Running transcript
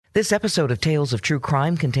This episode of Tales of True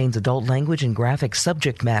Crime contains adult language and graphic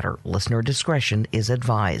subject matter. Listener discretion is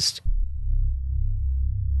advised.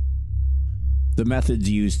 The methods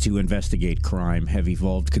used to investigate crime have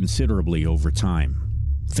evolved considerably over time.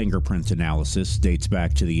 Fingerprint analysis dates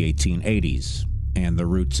back to the 1880s, and the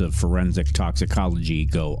roots of forensic toxicology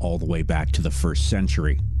go all the way back to the 1st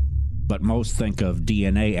century. But most think of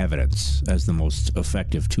DNA evidence as the most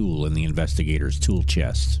effective tool in the investigator's tool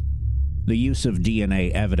chest. The use of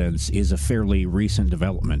DNA evidence is a fairly recent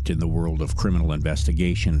development in the world of criminal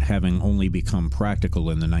investigation, having only become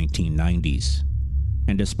practical in the 1990s.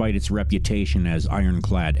 And despite its reputation as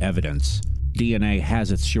ironclad evidence, DNA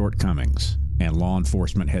has its shortcomings, and law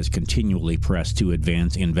enforcement has continually pressed to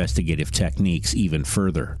advance investigative techniques even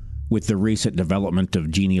further. With the recent development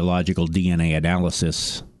of genealogical DNA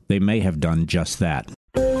analysis, they may have done just that.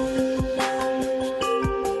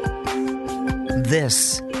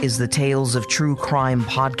 This is the Tales of True Crime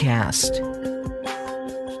podcast.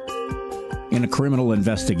 In a criminal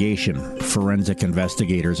investigation, forensic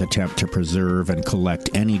investigators attempt to preserve and collect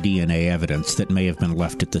any DNA evidence that may have been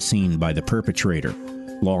left at the scene by the perpetrator.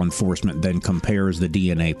 Law enforcement then compares the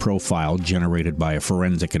DNA profile generated by a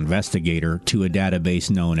forensic investigator to a database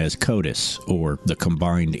known as CODIS, or the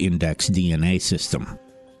Combined Index DNA System.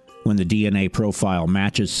 When the DNA profile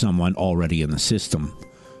matches someone already in the system,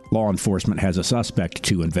 law enforcement has a suspect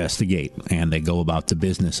to investigate, and they go about the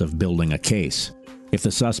business of building a case. If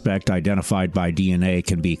the suspect identified by DNA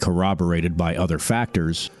can be corroborated by other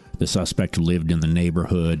factors, the suspect lived in the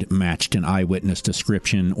neighborhood, matched an eyewitness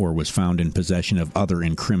description, or was found in possession of other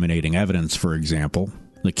incriminating evidence, for example,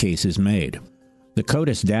 the case is made. The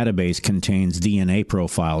CODIS database contains DNA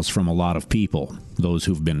profiles from a lot of people, those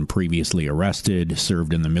who've been previously arrested,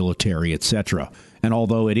 served in the military, etc. And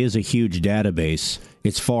although it is a huge database,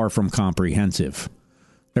 it's far from comprehensive.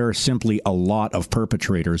 There are simply a lot of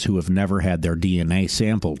perpetrators who have never had their DNA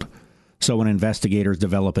sampled. So when investigators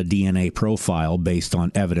develop a DNA profile based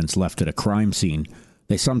on evidence left at a crime scene,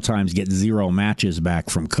 they sometimes get 0 matches back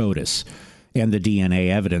from CODIS, and the DNA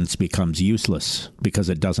evidence becomes useless because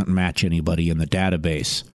it doesn't match anybody in the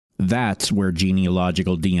database. That's where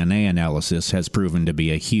genealogical DNA analysis has proven to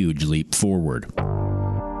be a huge leap forward.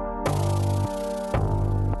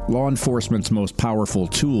 Law enforcement's most powerful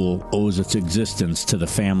tool owes its existence to the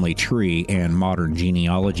family tree and modern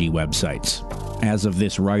genealogy websites. As of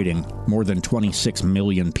this writing, more than 26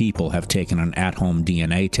 million people have taken an at-home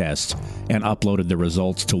DNA test and uploaded the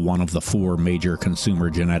results to one of the 4 major consumer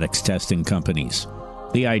genetics testing companies.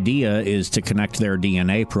 The idea is to connect their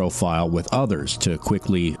DNA profile with others to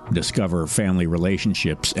quickly discover family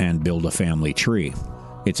relationships and build a family tree.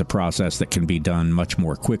 It's a process that can be done much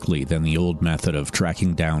more quickly than the old method of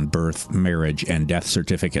tracking down birth, marriage, and death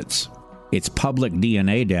certificates. It's public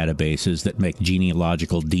DNA databases that make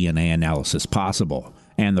genealogical DNA analysis possible,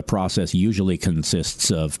 and the process usually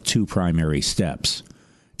consists of 2 primary steps: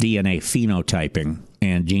 DNA phenotyping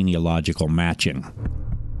and genealogical matching.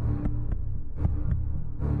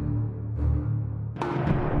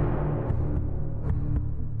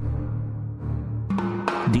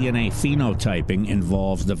 DNA phenotyping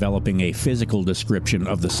involves developing a physical description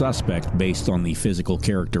of the suspect based on the physical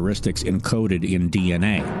characteristics encoded in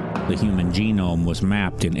DNA. The human genome was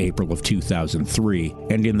mapped in April of 2003,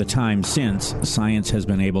 and in the time since, science has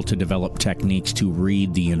been able to develop techniques to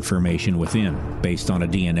read the information within. Based on a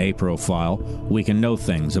DNA profile, we can know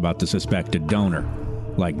things about the suspected donor,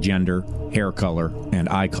 like gender, hair color, and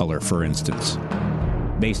eye color, for instance.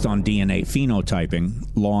 Based on DNA phenotyping,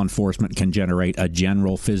 law enforcement can generate a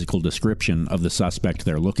general physical description of the suspect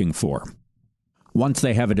they're looking for. Once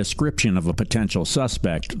they have a description of a potential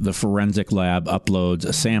suspect, the forensic lab uploads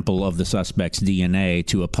a sample of the suspect's DNA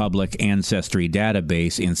to a public ancestry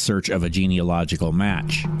database in search of a genealogical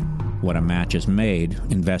match. When a match is made,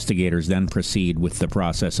 investigators then proceed with the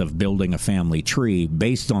process of building a family tree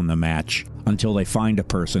based on the match until they find a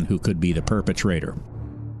person who could be the perpetrator.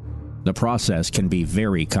 The process can be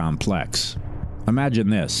very complex. Imagine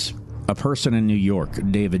this. A person in New York,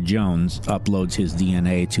 David Jones, uploads his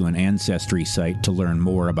DNA to an ancestry site to learn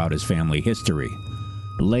more about his family history.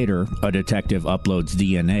 Later, a detective uploads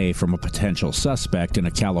DNA from a potential suspect in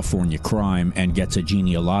a California crime and gets a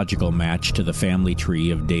genealogical match to the family tree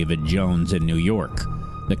of David Jones in New York.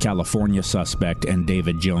 The California suspect and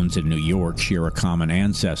David Jones in New York share a common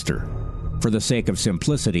ancestor. For the sake of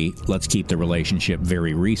simplicity, let's keep the relationship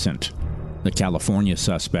very recent. The California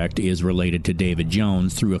suspect is related to David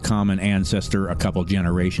Jones through a common ancestor a couple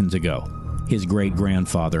generations ago, his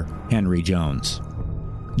great-grandfather, Henry Jones.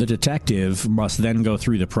 The detective must then go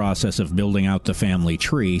through the process of building out the family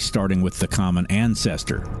tree, starting with the common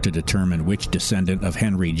ancestor, to determine which descendant of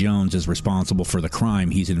Henry Jones is responsible for the crime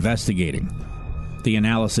he's investigating. The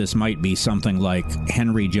analysis might be something like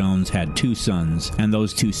Henry Jones had 2 sons, and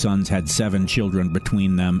those 2 sons had 7 children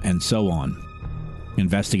between them, and so on.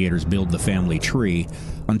 Investigators build the family tree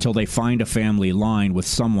until they find a family line with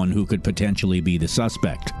someone who could potentially be the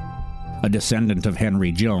suspect. A descendant of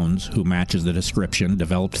Henry Jones, who matches the description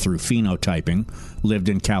developed through phenotyping, lived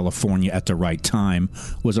in California at the right time,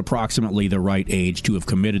 was approximately the right age to have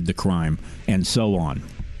committed the crime, and so on.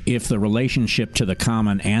 If the relationship to the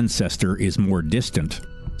common ancestor is more distant,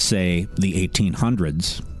 say the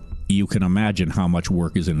 1800s, you can imagine how much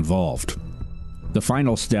work is involved. The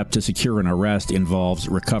final step to secure an arrest involves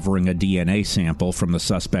recovering a DNA sample from the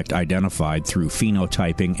suspect identified through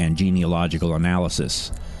phenotyping and genealogical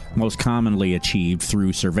analysis, most commonly achieved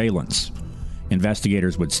through surveillance.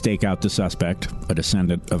 Investigators would stake out the suspect, a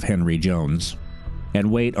descendant of Henry Jones,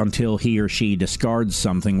 and wait until he or she discards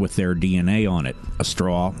something with their DNA on it, a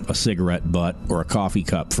straw, a cigarette butt, or a coffee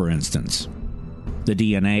cup, for instance. The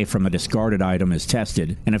DNA from the discarded item is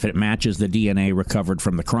tested, and if it matches the DNA recovered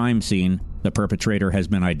from the crime scene, the perpetrator has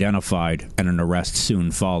been identified and an arrest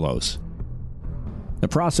soon follows. The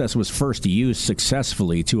process was first used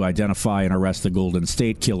successfully to identify and arrest the Golden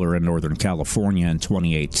State Killer in Northern California in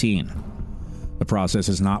 2018. The process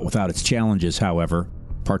is not without its challenges, however,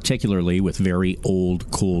 particularly with very old,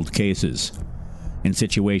 cold cases. In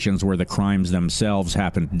situations where the crimes themselves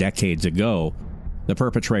happened decades ago, the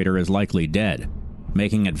perpetrator is likely dead,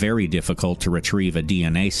 making it very difficult to retrieve a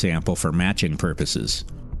DNA sample for matching purposes.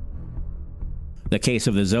 The case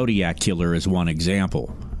of the Zodiac Killer is one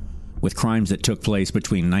example. With crimes that took place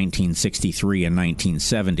between 1963 and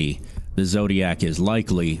 1970, the Zodiac is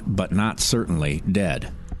likely, but not certainly,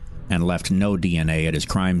 dead, and left no DNA at his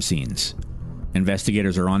crime scenes.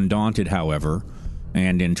 Investigators are undaunted, however,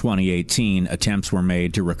 and in 2018, attempts were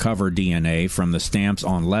made to recover DNA from the stamps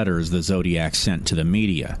on letters the Zodiac sent to the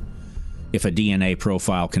media. If a DNA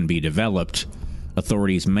profile can be developed,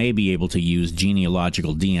 authorities may be able to use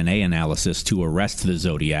genealogical DNA analysis to arrest the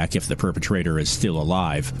Zodiac if the perpetrator is still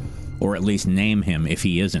alive, or at least name him if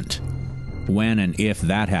he isn't. When and if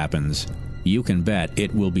that happens, you can bet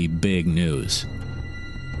it will be big news.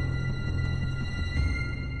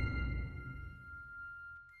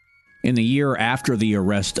 In the year after the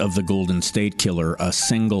arrest of the Golden State Killer, a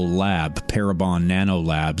single lab, Parabon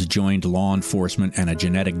Nanolabs, joined law enforcement and a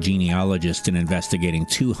genetic genealogist in investigating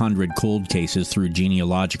 200 cold cases through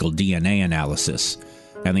genealogical DNA analysis,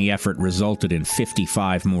 and the effort resulted in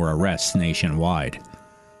 55 more arrests nationwide.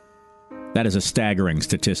 That is a staggering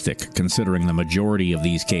statistic, considering the majority of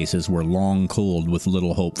these cases were long cold with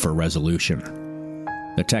little hope for resolution.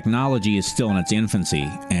 The technology is still in its infancy,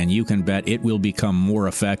 and you can bet it will become more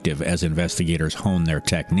effective as investigators hone their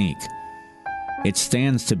technique. It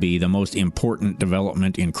stands to be the most important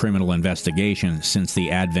development in criminal investigation since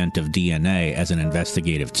the advent of DNA as an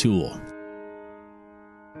investigative tool.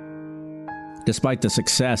 Despite the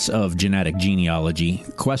success of genetic genealogy,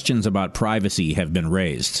 questions about privacy have been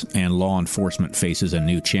raised, and law enforcement faces a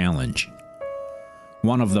new challenge.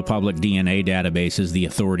 One of the public DNA databases the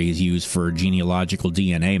authorities use for genealogical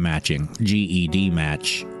DNA matching,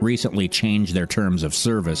 GEDmatch, recently changed their terms of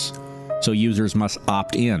service, so users must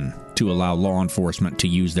opt in to allow law enforcement to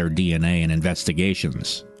use their DNA in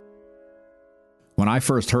investigations. When I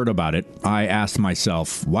first heard about it, I asked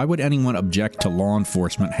myself, why would anyone object to law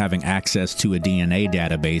enforcement having access to a DNA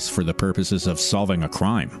database for the purposes of solving a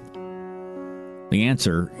crime? The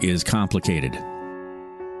answer is complicated.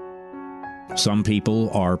 Some people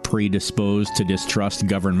are predisposed to distrust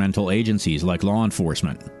governmental agencies like law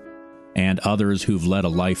enforcement, and others who've led a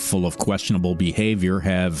life full of questionable behavior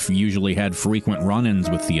have usually had frequent run-ins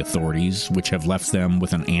with the authorities, which have left them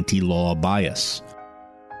with an anti-law bias.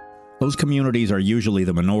 Those communities are usually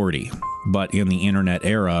the minority, but in the internet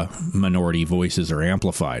era, minority voices are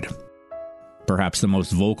amplified. Perhaps the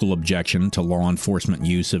most vocal objection to law enforcement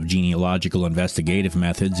use of genealogical investigative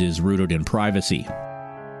methods is rooted in privacy.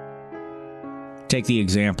 Take the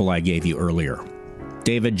example I gave you earlier.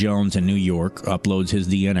 David Jones in New York uploads his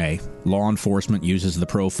DNA. Law enforcement uses the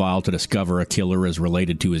profile to discover a killer is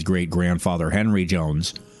related to his great-grandfather Henry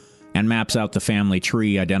Jones, and maps out the family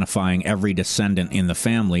tree identifying every descendant in the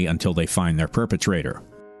family until they find their perpetrator.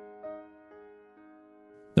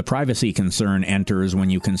 The privacy concern enters when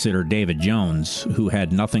you consider David Jones, who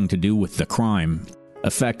had nothing to do with the crime,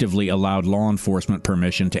 effectively allowed law enforcement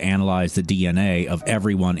permission to analyze the DNA of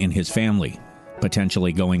everyone in his family,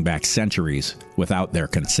 potentially going back centuries without their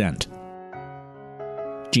consent.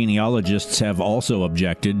 Genealogists have also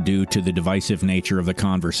objected due to the divisive nature of the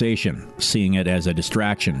conversation, seeing it as a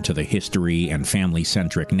distraction to the history and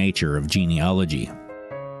family-centric nature of genealogy.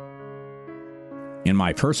 In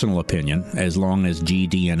my personal opinion, as long as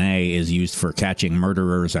gDNA is used for catching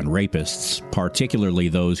murderers and rapists, particularly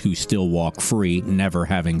those who still walk free, never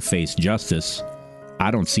having faced justice, I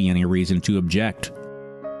don't see any reason to object.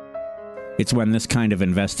 It's when this kind of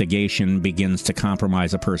investigation begins to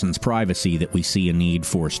compromise a person's privacy that we see a need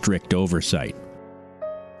for strict oversight.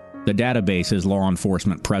 The databases law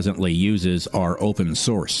enforcement presently uses are open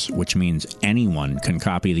source, which means anyone can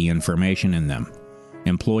copy the information in them.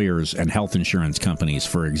 Employers and health insurance companies,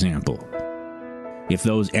 for example. If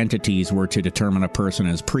those entities were to determine a person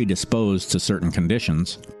as predisposed to certain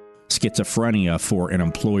conditions, schizophrenia for an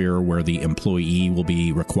employer where the employee will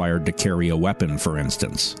be required to carry a weapon, for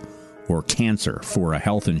instance, or cancer for a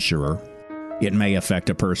health insurer, it may affect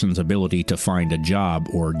a person's ability to find a job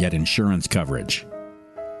or get insurance coverage.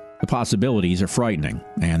 The possibilities are frightening,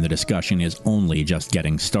 and the discussion is only just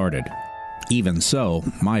getting started. Even so,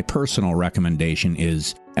 my personal recommendation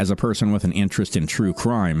is, as a person with an interest in true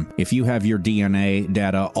crime, if you have your DNA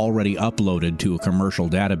data already uploaded to a commercial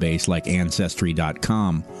database like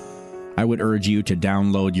Ancestry.com, I would urge you to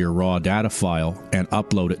download your raw data file and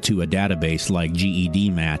upload it to a database like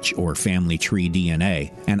GEDmatch or Family Tree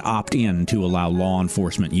DNA and opt in to allow law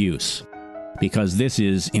enforcement use. Because this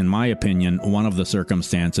is, in my opinion, one of the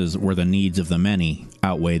circumstances where the needs of the many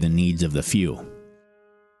outweigh the needs of the few.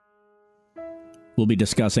 We'll be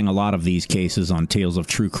discussing a lot of these cases on Tales of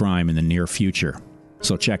True Crime in the near future,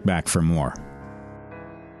 so check back for more.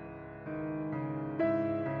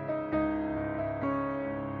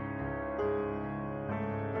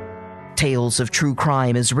 Tales of True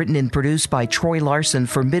Crime is written and produced by Troy Larson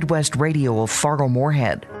for Midwest Radio of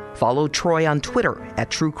Fargo-Moorhead. Follow Troy on Twitter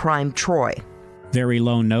at TrueCrimeTroy. Very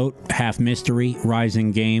Low Note, Half Mystery,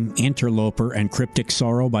 Rising Game, Interloper, and Cryptic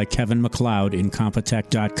Sorrow by Kevin MacLeod in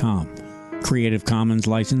Compotech.com. Creative Commons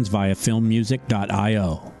license via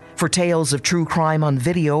filmmusic.io. For Tales of True Crime on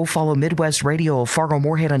video, follow Midwest Radio of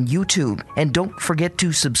Fargo-Moorhead on YouTube. And don't forget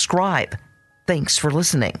to subscribe. Thanks for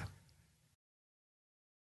listening.